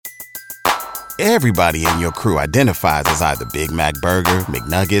Everybody in your crew identifies as either Big Mac Burger,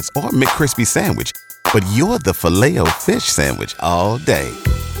 McNuggets, or McCrispy Sandwich. But you're the Filet-O-Fish Sandwich all day.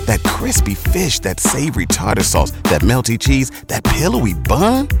 That crispy fish, that savory tartar sauce, that melty cheese, that pillowy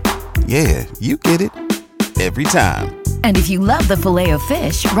bun. Yeah, you get it. Every time. And if you love the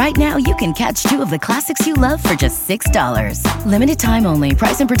Filet-O-Fish, right now you can catch two of the classics you love for just $6. Limited time only.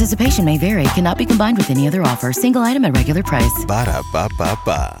 Price and participation may vary. Cannot be combined with any other offer. Single item at regular price.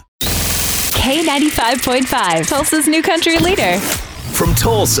 Ba-da-ba-ba-ba. K95.5, Tulsa's new country leader. From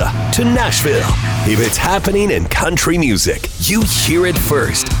Tulsa to Nashville, if it's happening in country music, you hear it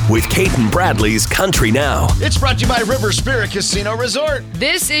first with Cait and Bradley's Country Now. It's brought to you by River Spirit Casino Resort.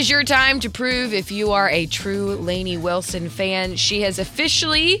 This is your time to prove if you are a true Lainey Wilson fan. She has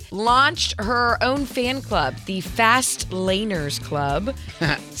officially launched her own fan club, the Fast Laners Club.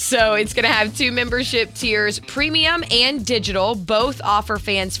 So it's going to have 2 membership tiers, premium and digital. Both offer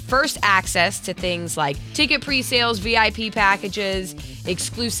fans first access to things like ticket pre-sales, VIP packages,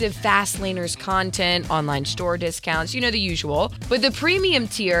 exclusive Fast Laners content, online store discounts, the usual. But the premium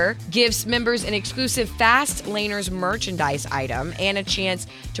tier gives members an exclusive Fast Laners merchandise item and a chance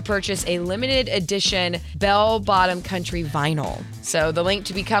to purchase a limited edition Bell Bottom Country vinyl. So the link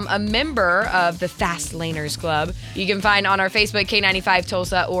to become a member of the Fast Laners Club, you can find on our Facebook, K95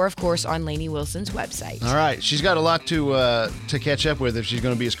 Tulsa, or of course on Lainey Wilson's website. All right, she's got a lot to catch up with if she's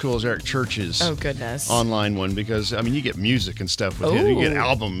going to be as cool as Eric Church's online one, because you get music and stuff with it. You get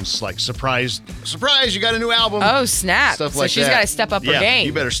albums like surprise, you got a new album. Oh, snap. Stuff so like she's got to step up her game.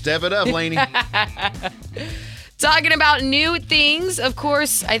 You better step it up, Lainey. Talking about new things, of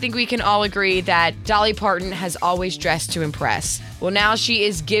course, I think we can all agree that Dolly Parton has always dressed to impress. Well, now she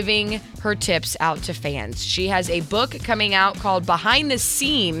is giving her tips out to fans. She has a book coming out called Behind the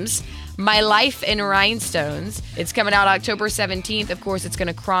Seams, My Life in Rhinestones. It's coming out October 17th. Of course, it's going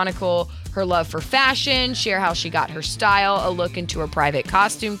to chronicle her love for fashion, share how she got her style, a look into her private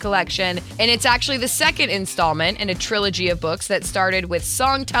costume collection. And it's actually the second installment in a trilogy of books that started with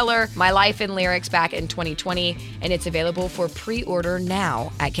Songteller, My Life in Lyrics back in 2020. And it's available for pre-order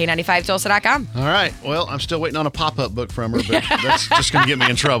now at K95Tulsa.com. All right. Well, I'm still waiting on a pop-up book from her, but that's just going to get me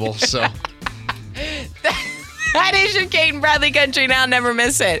in trouble. So that is your Cait and Bradley Country Now. Never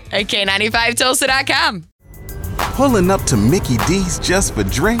miss it at K95Tulsa.com. Pulling up to Mickey D's just for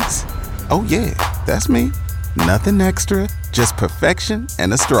drinks? Oh yeah, that's me. Nothing extra, just perfection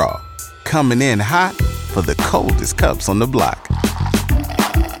and a straw. Coming in hot for the coldest cups on the block.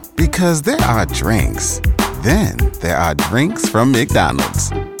 Because there are drinks. Then there are drinks from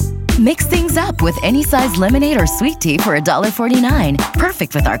McDonald's. Mix things up with any size lemonade or sweet tea for $1.49.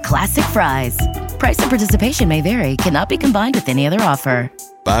 Perfect with our classic fries. Price and participation may vary. Cannot be combined with any other offer.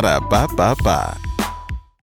 Ba-da-ba-ba-ba.